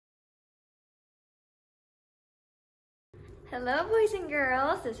Hello boys and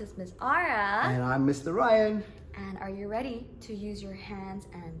girls, this is Miss Arah. And I'm Mr. Ryan. And are you ready to use your hands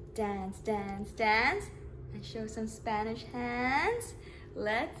and dance, dance, dance? And show some Spanish hands?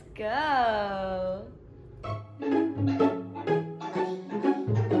 Let's go! Get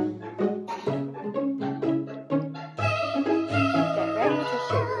ready to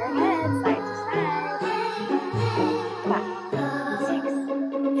shake your head side to side. 5, 6,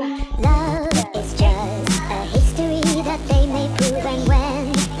 5. Love is just a history that they may prove, and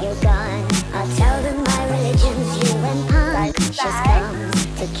when you're gone, I'll tell them my religion's you, and Pontius comes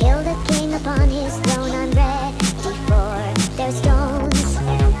to kill the king upon his throne. I'm ready for their stones.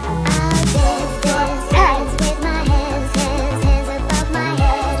 I'll dance, dance, dance with my hands, hands, hands above my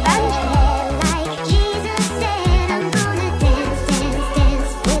head, like Jesus said. I'm gonna dance, dance,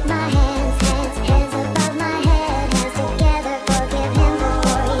 dance with my hands, hands, hands above my head, hands together, forgive him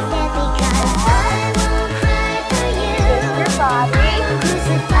before he's dead, because I won't cry for you. Your body. I won't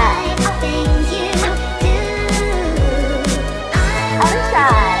crucify the things you do. I won't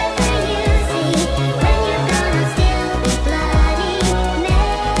cry for you. See, when you're gone, I'll still be Bloody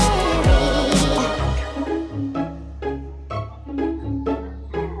Mary.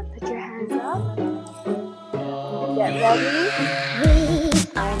 Put your hands up. Get ready. We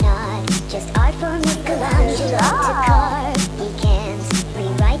are not just art for Michelangelo to carve. He can't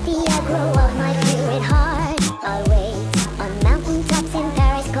rewrite the aggro of my fluid heart. I'll wait on mountaintops in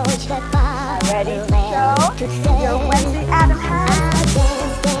Paris, coach the bar. Ready to show your Wednesday Adam hands? I'll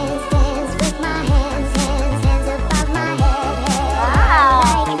dance, dance, dance with my hands, hands, hands above my head,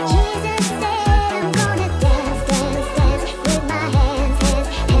 Wow. like Jesus said. I'm gonna dance, dance, dance with my hands, hands,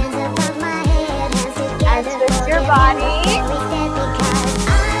 hands above my head, hands together. And twist your body.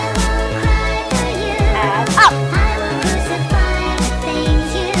 And up.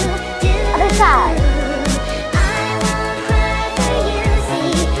 Other side.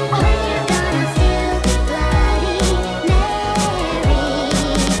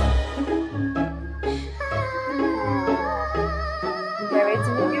 Get ready to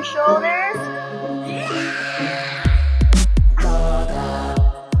move your shoulders.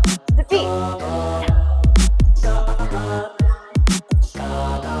 The beat.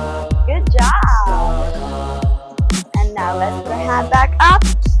 Good job. And now let's put our hand back up.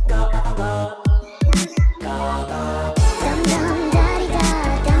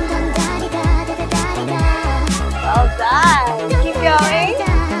 Well done. Keep going.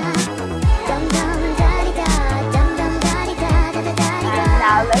 And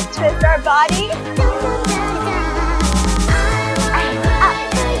now let's twist our body.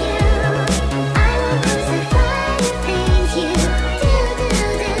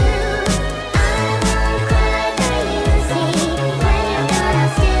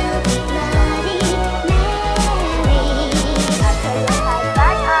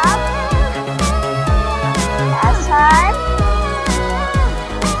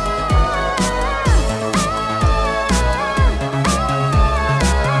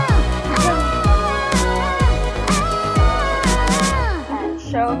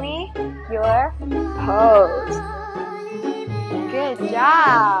 Show me your pose. Good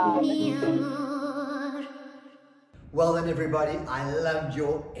job. Well then everybody, I loved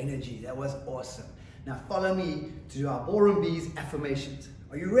your energy. That was awesome. Now follow me to do our Ballroom Bees affirmations.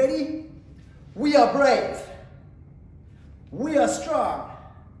 Are you ready? We are brave. We are strong.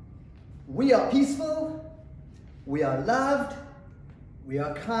 We are peaceful. We are loved. We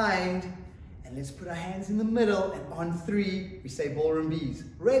are kind. And let's put our hands in the middle, and on 3, we say Ballroom Bees.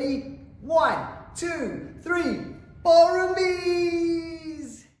 Ready? 1, 2, 3, Ballroom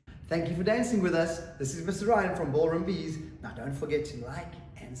Bees! Thank you for dancing with us. This is Mr. Ryan from Ballroom Bees. Now don't forget to like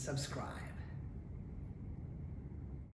and subscribe.